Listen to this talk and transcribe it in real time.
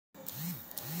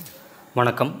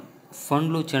வணக்கம்.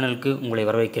 ஃபன்லு சேனலுக்கு உங்களை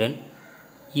வரவேற்கிறேன்.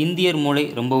 இந்தியர் மூளை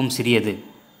ரொம்பவும் சிறியது.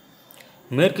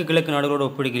 மேற்கு கிழக்கு நாடுகளோட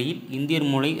ஒப்பிடுகையில் இந்தியர்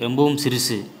மூளை ரொம்பவும்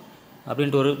சிறுசு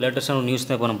அப்படின்ட்டு ஒரு லேட்டஸ்டான நியூஸ்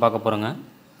தான் இப்போ நம்ம பார்க்க போகிறோங்க.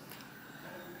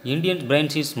 Indian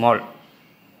brains is small.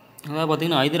 அதாவது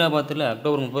பார்த்திங்கன்னா ஹைதராபாத்தில்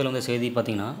அக்டோபர் 30 வந்த செய்தி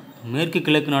பார்த்திங்கன்னா, மேற்கு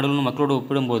கிழக்கு நாடுகளின் மக்களோடு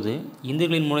ஒப்பிடும்போது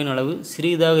இந்தியர்களின் மூளையின் அளவு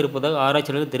சிறியதாக இருப்பதாக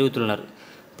ஆராய்ச்சியாளர்கள் தெரிவித்துள்ளனர்.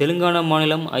 தெலுங்கானா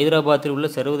மாநிலம் ஹைதராபாத்தில் உள்ள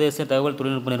சர்வதேச தகவல்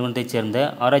தொழில்நுட்ப நிறுவனத்தைச் சேர்ந்த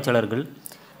ஆராய்ச்சியாளர்கள்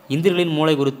இந்தியர்களின்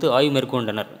மூளை குறித்து ஆய்வு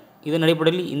மேற்கொண்டனர். இதன்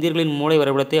அடிப்படையில் இந்தியர்களின் மூளை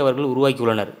வரைபடத்தை அவர்கள்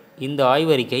உருவாக்கியுள்ளனர். இந்த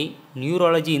ஆய்வறிக்கை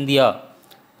நியூராலஜி இந்தியா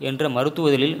என்ற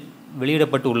மருத்துவ இதழில்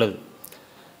வெளியிடப்பட்டு உள்ளது.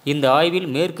 இந்த ஆய்வில்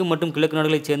மேற்கு மற்றும் கிழக்கு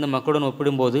நாடுகளைச் சேர்ந்த மக்களுடன்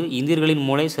ஒப்பிடும்போது இந்தியர்களின்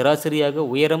மூளை சராசரியாக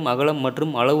உயரம், அகலம்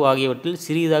மற்றும் அளவு ஆகியவற்றில்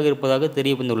சிறியதாக இருப்பதாக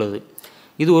தெரிய வந்துள்ளது.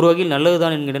 இது ஒரு வகையில்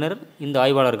நல்லதுதான் என்கின்றனர் இந்த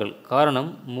ஆய்வாளர்கள்.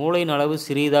 காரணம், மூளையின் அளவு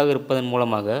சிறியதாக இருப்பதன்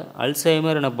மூலமாக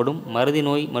அல்சைமர் எனப்படும் மறதி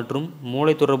நோய் மற்றும்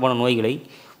மூளை தொடர்பான நோய்களை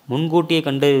முன்கூட்டியே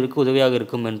கண்டறிவதற்கு உதவியாக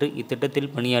இருக்கும் என்று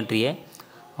இத்திட்டத்தில் பணியாற்றிய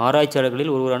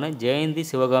ஆராய்ச்சியாளர்களில் ஒருவரான ஜெயந்தி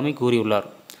சிவகாமி கூறியுள்ளார்.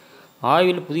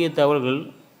 ஆய்வில் புதிய தகவல்கள்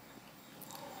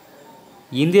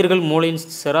இந்தியர்கள் மூளையின்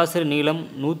சராசரி நீளம்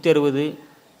 160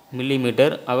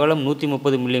 மில்லிமீட்டர், அகலம்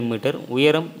 130 மில்லிமீட்டர்,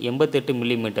 உயரம் 88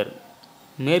 மில்லிமீட்டர்.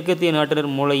 மேற்கத்திய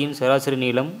நாட்டினர் மூளையின் சராசரி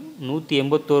நீளம்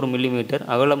 181 மில்லிமீட்டர்,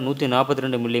 அகலம்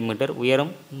 142 மில்லிமீட்டர்,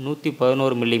 உயரம்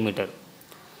 111 மில்லிமீட்டர்.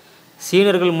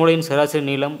 சீனர்கள் மூளையின் சராசரி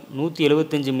நீளம்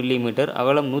 175 மில்லிமீட்டர்,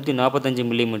 அகலம் 145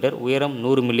 மில்லிமீட்டர், உயரம்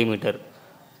 100 மில்லிமீட்டர்.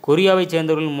 கொரியாவைச்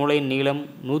சேர்ந்தவர்கள் மூளையின் நீளம்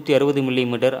 160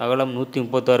 மில்லிமீட்டர், அகலம்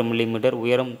 136 மில்லிமீட்டர்,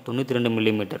 உயரம் 92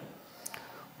 மில்லிமீட்டர்.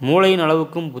 மூளையின்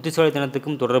அளவுக்கும்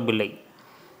புத்திசாலித்தனத்துக்கும் தொடர்பில்லை.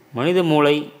 மனித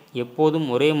மூளை எப்போதும்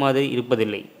ஒரே மாதிரி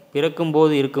இருப்பதில்லை.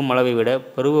 பிறக்கும்போது இருக்கும் அளவை விட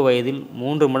பருவ வயதில்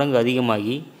 3 மடங்கு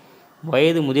அதிகமாகி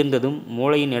வயது முதிர்ந்ததும்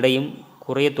மூளையின் எடையும்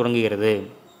குறையத் தொடங்குகிறது.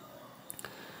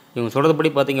 இவங்க சொல்கிறதுபடி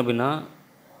பார்த்திங்க அப்படின்னா,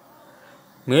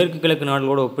 மேற்கு கிழக்கு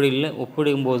நாடுகளோடு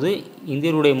ஒப்பிடும்போது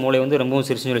இந்தியருடைய மூளை ரொம்பவும்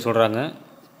சிறுசுன்னு சொல்லி சொல்கிறாங்க.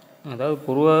 அதாவது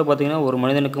பொதுவாக பார்த்திங்கன்னா, ஒரு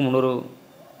மனிதனுக்கும் இன்னொரு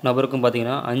நபருக்கும்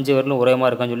பார்த்திங்கன்னா 5 விரலும் ஒரே மாதிரி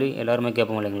இருக்கான்னு சொல்லி எல்லாருமே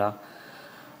கேட்பாங்க இல்லைங்களா.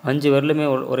 5 விரலுமே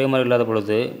ஒரே மாதிரி இல்லாத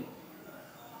பொழுது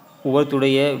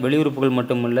ஒவ்வொருத்தருடைய வெளியுறுப்புகள்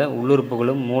மட்டுமல்ல,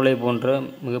 உள்ளுறுப்புகளும் மூளை போன்ற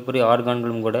மிகப்பெரிய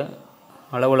ஆர்கான்களும் கூட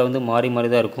அளவில் மாறி மாறி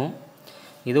தான் இருக்கும்.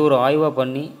 இது ஒரு ஆய்வாக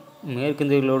பண்ணி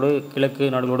மேற்கிந்தியர்களோடு கிழக்கு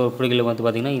நாடுகளோட ஒப்பிடுகையில்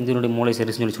பார்த்திங்கன்னா இந்தியனுடைய மூளை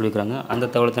சிறுசுன்னு சொல்லியிருக்காங்க. அந்த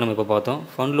தகவலை நம்ம இப்போ பார்த்தோம்.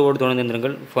 ஃபன்லுவோடு தொடர்ந்து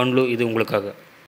இருந்திருங்கள். ஃபன்லு இது உங்களுக்காக.